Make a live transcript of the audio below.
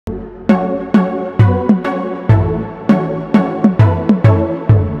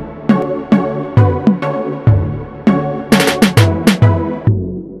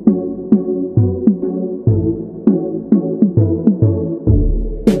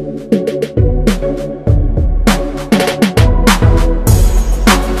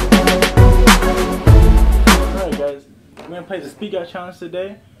speak out challenge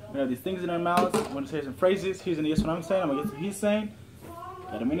today. We have these things in our mouths. I'm going to say some phrases. He's going to guess what I'm saying. I'm going to guess what he's saying.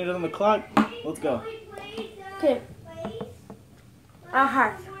 Got a minute on the clock. Let's go. Okay.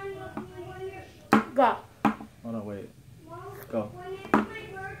 Aha. Go. Hold on, wait. Go.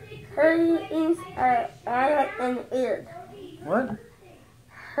 Hurdy winks are iron and eared. What?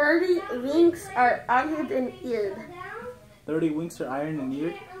 Hurdy winks are iron and eared. 30 winks are iron and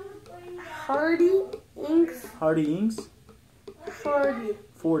eared. Hardy inks. Hardy inks. 40.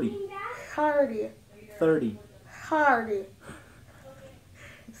 40. Hardy. 30. Hardy.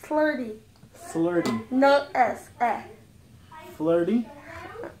 Flirty. Flirty. No S. Flirty.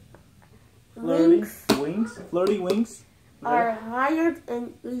 Flirty. Winks Wings. Flirty winks. are wired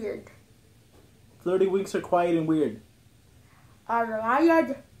and weird. Flirty winks are quiet and weird. Are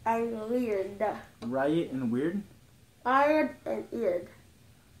wired and weird. Riot and weird? Wired and weird.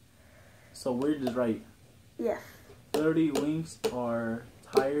 So weird is right. Yes. Flirty winks are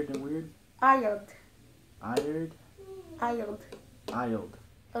tired and weird. Wired. Ired. Wired. Isled.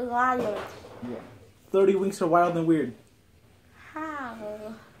 Wired. Yeah. 30 winks are wild and weird. How?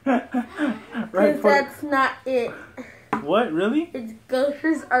 Right. Because that's not it. What? Really? It's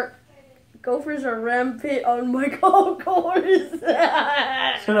gophers are rampant on my golf course.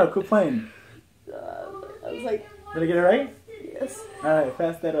 Shut up. Quit playing. I was like, Did I get it right? yes. Alright,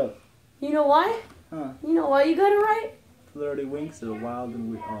 fast that up. You know why? Huh. You know why you got it right? Flirty winks are wild and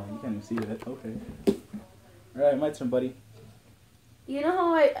weird. Oh, you can't even see that. Okay. Alright, my turn, buddy. You know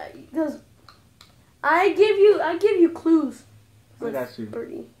how because I give you clues. I got you.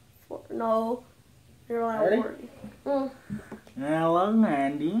 34. No. You're not Ready? 40. Hello,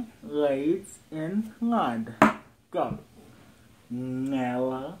 Andy. Lights in flood. Go.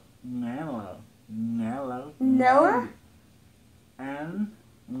 Nella. Nella? And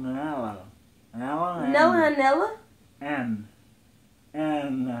Nella. Nella and Nella? And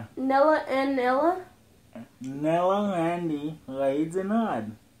Nella and Nella? Nella Andy lays in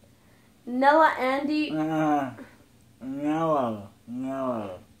odd. Nella Andy. Nella. Nella?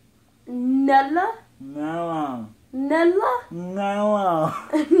 Nella. Nella?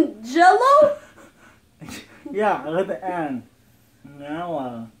 Jello? Yeah, with the N.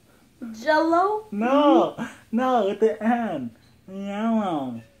 Nella. Jello? No, with the N.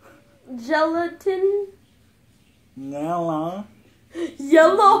 Nella. Gelatin? Nella.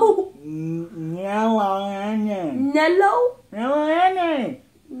 Yellow? Nella Andy. Nello? Nella Andy.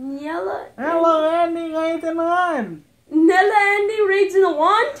 Nella? Hello, Andy lays in odd. Nella Andy raids in a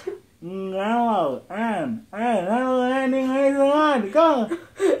wand? Nella Andy lays in odd. Go.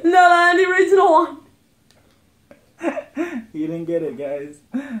 Nella Andy raids in a wand. You didn't get it, guys.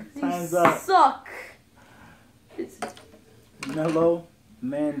 Time's You up. suck. Mellow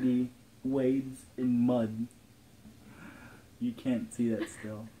Mandy wades in mud. You can't see that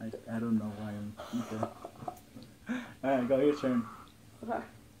still. I don't know why I'm okay. Alright, go, your turn. Okay.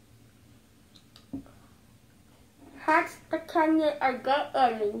 Hats the canyon I got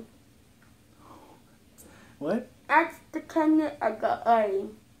early. What? Hats the canyon I got early.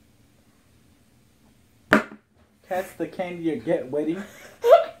 Catch the candy or get wetty?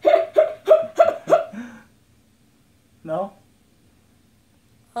 No?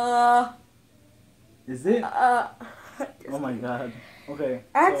 Is it? Oh my god. Okay.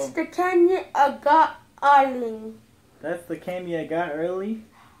 That's So the canyon I got early. that's the candy I got early.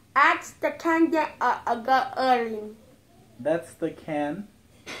 That's the canyon I got early. That's the can.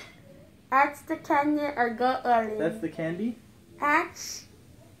 That's the canyon I got early. That's the candy. That's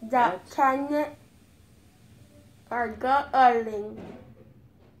the That's- canyon I got early.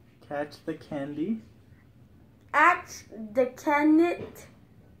 Catch the candy. That's the canyon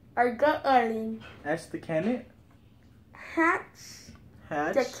I got early. Hatch the canet. Hatch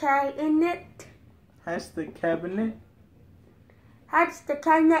Hatch. the cabinet. Hatch the cabinet. Hatch the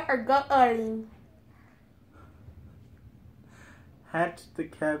canyon I got early. Hatch the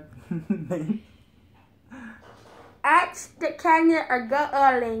cabinet. Hatch the canyon I got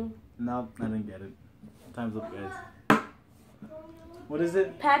early. Nope, I didn't get it. Time's up, guys. What is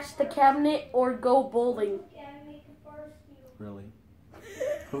it? Patch the cabinet or go bowling. Really?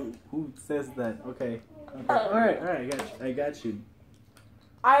 Who says that? Okay. Alright, I got you.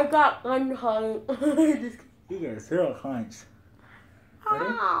 I got unhung. You got zero hunch. Ready?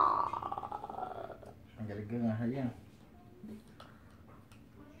 Ah. I got a good one. Hurry up.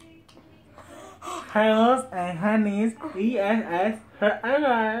 Hellos and honeys, ESS,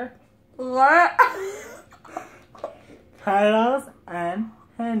 forever. What? Hellos and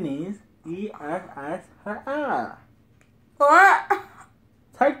honeys, ESS, forever. What?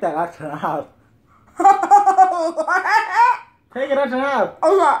 Take that action out. What? Take it out your mouth.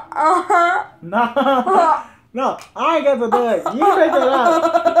 Uh-huh. No. No, I get to do it. You take it out.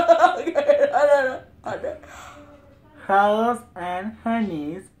 Okay. Hellos and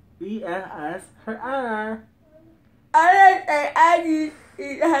honeys, ES forever.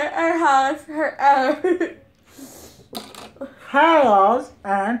 Hellos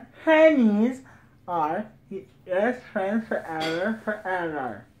and honeys are best friends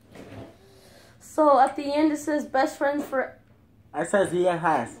forever. So at the end it says best friends for. It says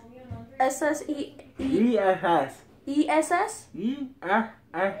ES. S-S-E. ES. E-S-S?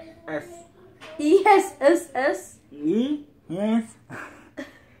 ESS. E-S-S-S? Yes.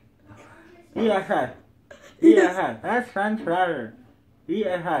 ESS. ESS. That's friends forever.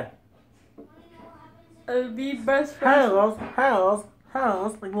 ESS. Be best friends. Hellos,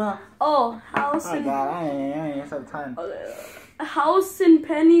 like what? Oh, house Oh and... God, I ain't have time. House and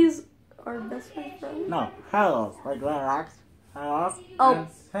pennies are best friends forever? No, hellos, like rocks. Hellos Oh. and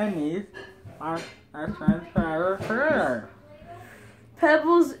pennies are best friends forever.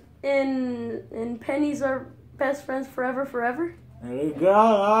 Pebbles and pennies are best friends forever? There you go,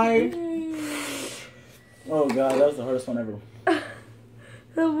 guys. Oh God, that was the hardest one ever.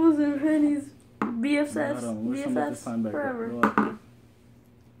 Pebbles and pennies, BFFs, BFFs forever.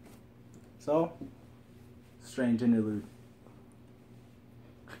 So, strange interlude.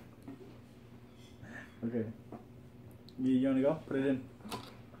 Okay. You wanna go? Put it in.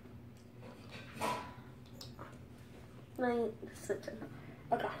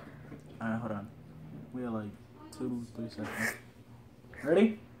 Okay. Alright, hold on. We have like 2-3 seconds.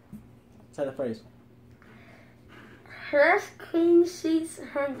 Ready? Say the phrase. Fresh clean sheets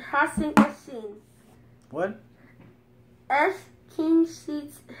and washing machine. What? Fresh clean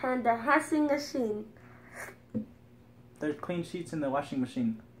sheets and the washing machine. There's clean sheets in the washing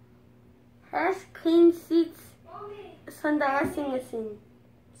machine. Fresh clean sheets from the washing machine.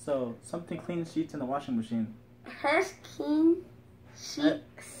 So, something clean sheets in the washing machine. Fresh clean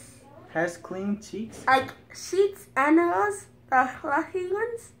sheets. Has clean cheeks? Like sheets, animals, the fluffy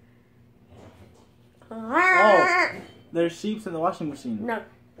ones. Oh, there's sheeps in the washing machine. No.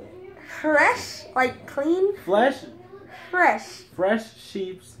 Fresh, like clean. Fresh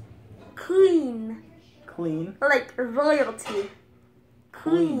sheeps. Clean. Clean. Like royalty.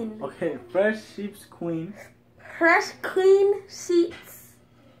 Clean. Okay, fresh sheep's queen. Fresh, clean sheets.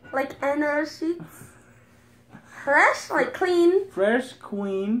 Like animal sheets. Fresh, like clean. Fresh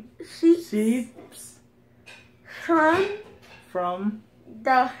queen Sheets. From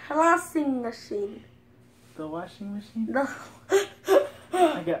the washing machine. the washing machine? The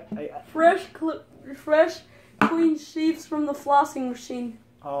fresh, clean sheets from the flossing machine.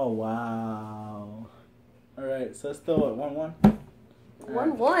 Oh, wow. Alright, so still what, 1-1?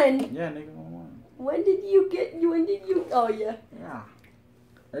 1-1? Yeah, nigga, 1-1. When did you, oh yeah. Yeah.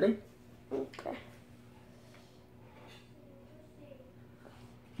 Ready? Okay.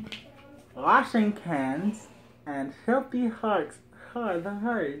 Washing cans and filthy hearts are the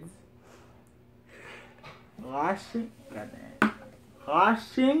herds. Washing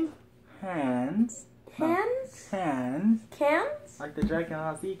hands. Cans? Cans? Like the Dragon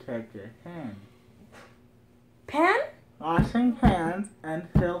Ball Z character. Hand. Pan? Washing hands and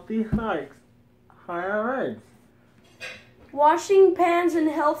filthy hearts are the herds. Washing pans and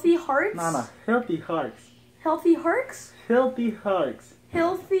healthy hearts? No, filthy hearts. Healthy hearts? Filthy hearts.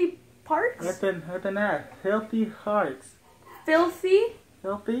 Healthy parts? With an F. Filthy hearts. Filthy?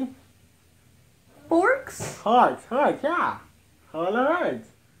 Filthy? Forks? Hearts, yeah. All the herds.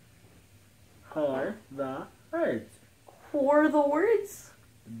 For the herds. For the words?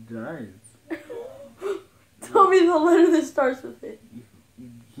 Herds. Tell me the letter that starts with it.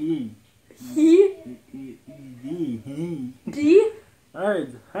 He. He? He. D?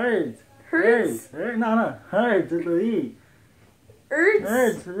 Herds. Herds? No. Herds with the E.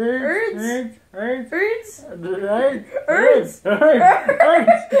 Herds? Herds. Herds?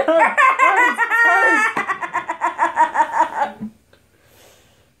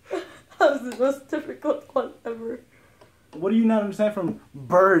 That was the most difficult one ever. What do you not understand from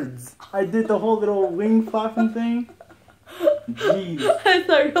birds? I did the whole little wing flapping thing. Jeez. I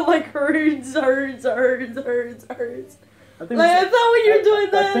thought you were like herds. I thought when you were doing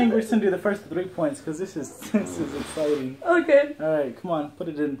that. I think we're just gonna do the first 3 points because this is exciting. Okay. All right, come on, put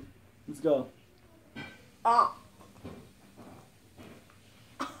it in. Let's go. Ah.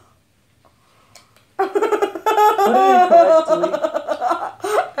 Put it in correctly.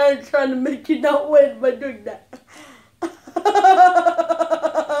 I'm trying to make you not win by doing that.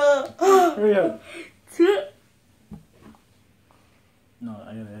 Hurry up. No,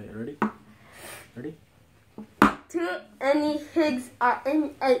 I gotta ready? Ready? To any are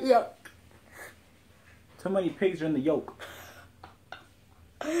in a yolk. Too many pigs are in the yolk.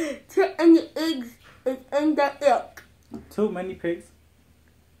 Too many eggs is in the yolk. Too many pigs.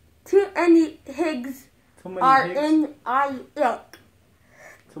 Too many eggs Too many are pigs. in a yolk.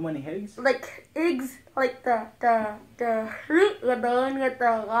 Too many eggs. Like eggs, like the fruit with the one with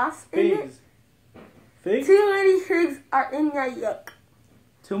the glass in it. Figs. Figs. Too many figs are in the yolk.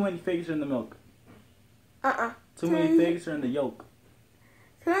 Too many figs are in the milk. Uh-uh. Too many figs are in the yolk.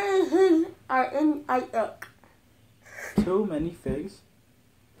 Too many figs are in a yolk. Too many figs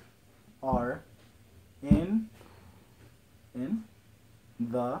are in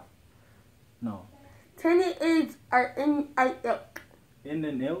the no. Too many eggs are in a yolk. In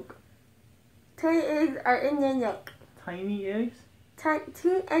the milk. Too many eggs are in the yolk. Tiny eggs.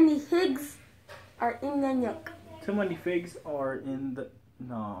 Too many figs are in the yolk. Too many figs are in the.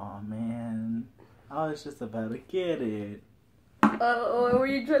 No, man. I was just about to get it. What were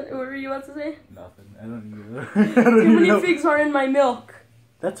you about to say? Nothing. I don't even. Too many figs are in my milk.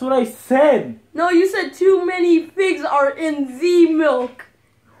 That's what I said. No, you said too many figs are in the milk.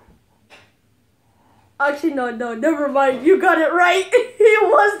 Actually, no, never mind. You got it right. It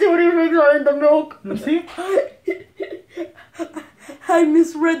was too many figs are in the milk. See? I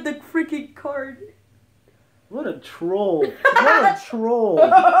misread the freaking card. What a troll. What a troll.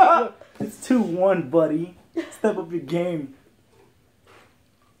 It's 2-1, buddy. Step up your game.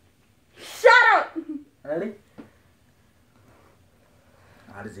 Shut up! Ready?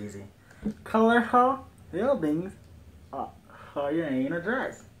 That is easy. Colorful buildings are your name and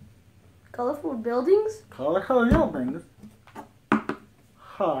address. Colorful buildings? Colorful buildings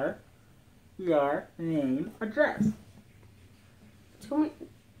are your name address.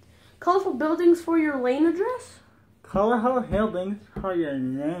 Colorful buildings for your lane address? Colorful buildings are your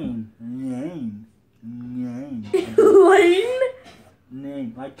name. Lane?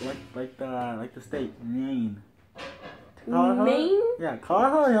 Name. Like the state. Name. Maine? Yeah,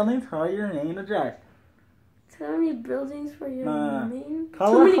 colorful buildings are your name address. Too many buildings for your main?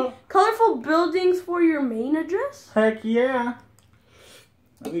 Colorful buildings for your main address? Heck yeah.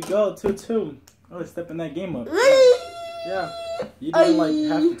 There we go, 2-2. Oh, stepping that game up. Yeah. You did like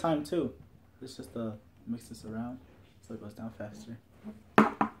half the time too. It's just mix this around so it goes down faster.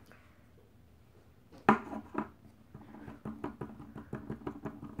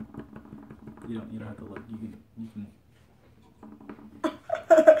 You don't have to look. You can.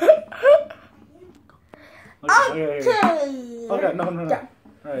 Okay, no. Yeah.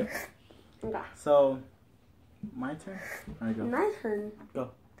 Alright. Okay. So, my turn? Alright, go. My turn.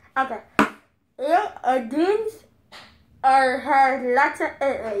 Go. Okay. Dunes have lots of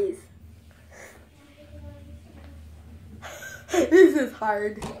areas. This is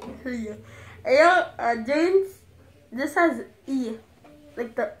hard for you. Dunes, this has E.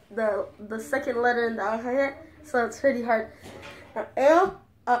 Like the second letter in the alphabet, so it's pretty hard.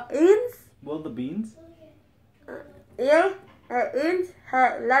 Dunes. Well, the beans? Dunes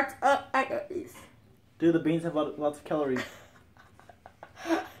have lots of calories. Do the beans have lots of calories?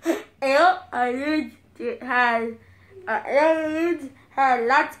 Dunes have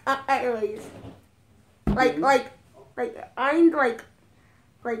lots of calories.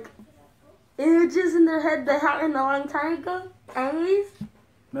 Like images in their head that happened a long time ago. Calories.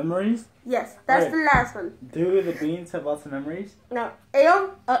 Memories? Yes, that's Right. the last one. Do the beans have lots of memories? No,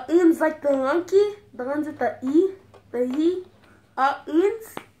 Dunes like the monkey, the ones with the E, the E,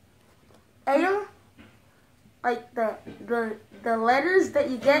 Dunes, like the letters that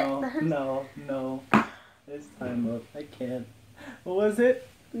you get. No. It's time up. I can't. What was it?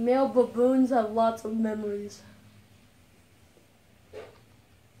 Male baboons have lots of memories.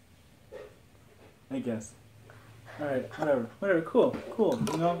 I guess. Alright, whatever. Cool.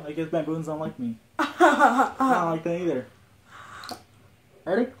 You know, I guess baboons don't like me. I don't like them either.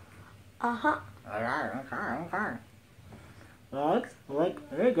 Ready? Uh-huh. Okay. Dogs look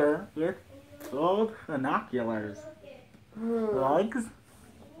bigger with gold binoculars. Dogs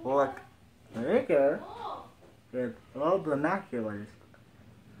look bigger with old binoculars.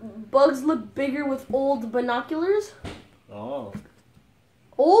 Bugs look bigger with old binoculars? Oh.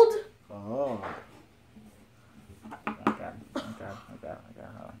 Old? Oh. Okay.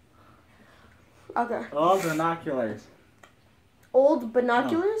 Okay. Old binoculars. Old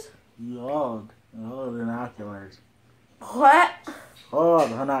binoculars? Old binoculars. What? Old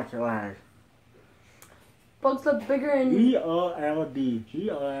binoculars. Bugs look bigger in... E-O-L-D. Okay.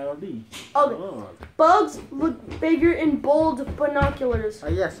 Old. Bugs look bigger in bold binoculars. Oh,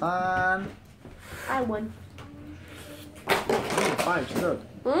 yes, son. I won. You won a 5, shut up.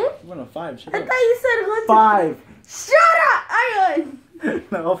 Hmm? You won a 5, shut I up. thought you said 100. 5. Shut up! I won.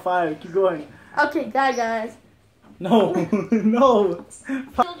 No, 5. Keep going. Okay, guys. No, no.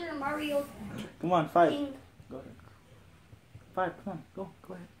 Children Mario. Come on, 5. King. Go ahead. 5. Come on. Go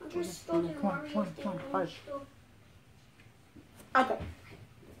ahead. Just Come children on, Mario. come on, 5. Okay.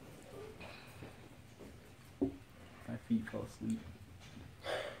 My feet fell asleep.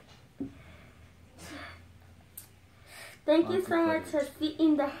 Thank you so much for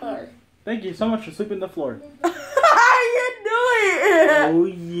feeding the heart. Thank you so much for sweeping the floor. You do it! Oh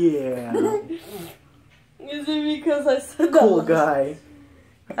yeah. Is it because I said that? Cool guy.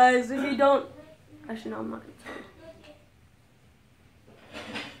 Guys, if you don't... Actually, no, I'm not going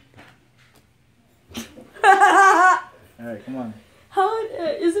to Alright, come on. How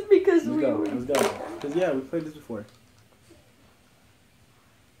is it because Let's go. Let's go. Because yeah, we played this before.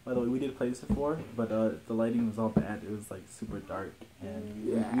 By the way, we did play this before, but the lighting was all bad. It was like super dark, and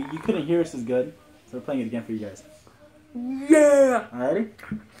you couldn't hear us as good. So we're playing it again for you guys. Yeah! Alrighty?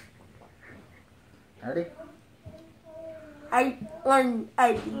 Alrighty? I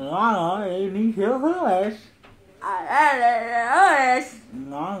need to hush. I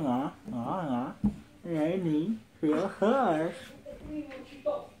need to hush.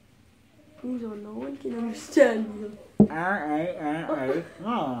 No one can understand you. In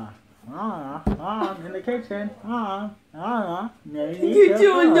the kitchen. You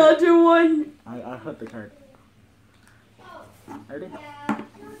do another one. I hit the card. Ready?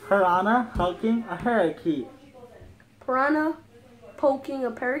 Piranha hugging a parakeet. Piranha poking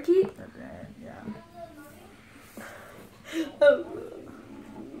a parakeet? Yeah.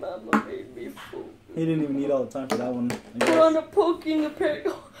 Mama made me fool. He didn't even need all the time for that one. Piranha poking a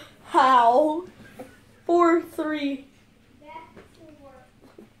parakeet. How? 4-3.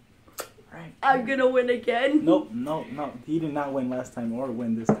 Right. I'm gonna win again. Nope. He did not win last time or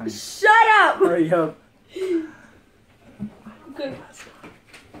win this time. Shut up! Hurry up. Good.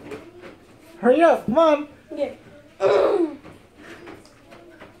 Hurry up, come on. Okay.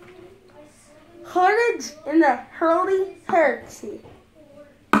 Porridge in the hurly herky.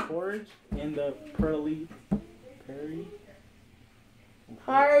 Porridge in the pearly perry.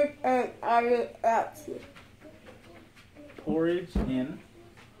 Porridge and herky. Porridge in.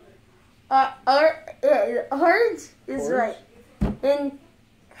 Porridge is right. In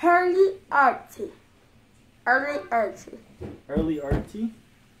hurly arty. Early arty. Early arty.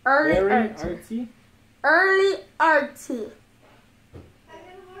 Early Very arty. arty. Early arty.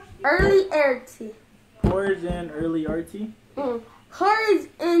 Early arty. Porridge in early arty. Porridge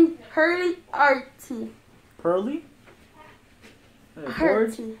in hurly arty. Pearly.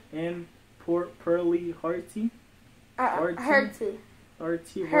 Porridge in pearly hearty. Herty.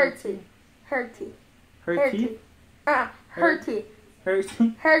 Arty. Herty. Herty. Herty. Herty. Herty.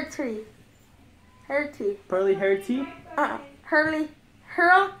 Herty. Herty. Herty. Pearly herty. Hurly.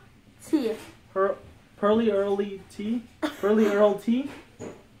 Herty. Pearly early tea. Pearly earl tea.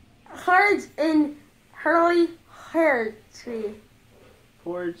 Porridge in hurly herty.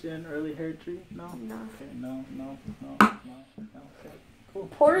 Porridge in early hair tree. No. No. Okay, no. Okay. Cool.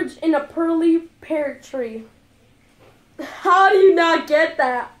 Porridge in a pearly pear tree. How do you not get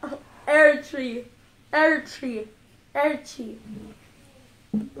that? Air tree. Air tree. Air tree.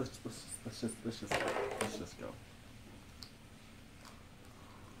 Let's just go.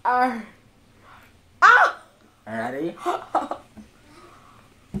 Ready?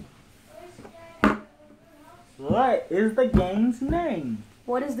 What is the game's name?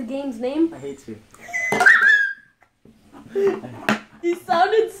 What is the game's name? I hate you. You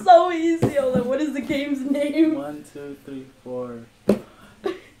sounded so easy, Ola. What is the game's name? 1, 2, 3, 4.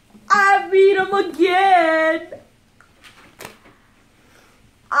 I beat him again.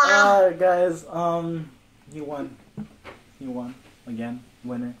 Guys, he won. He won again.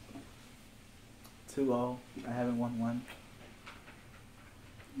 Winner. 2-0. I haven't won one.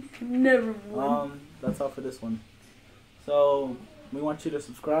 Never won. That's all for this one. So we want you to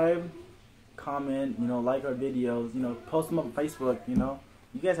subscribe, comment, like our videos, post them up on Facebook, You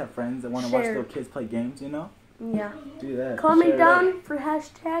guys have friends that want to watch little kids play games, Yeah. Do that. Comment Share down for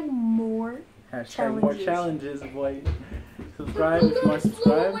hashtag more Hashtag more challenges, boy. Subscribe if you want to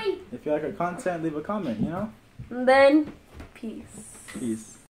subscribe. If you like our content, leave a comment, And then, peace. Peace.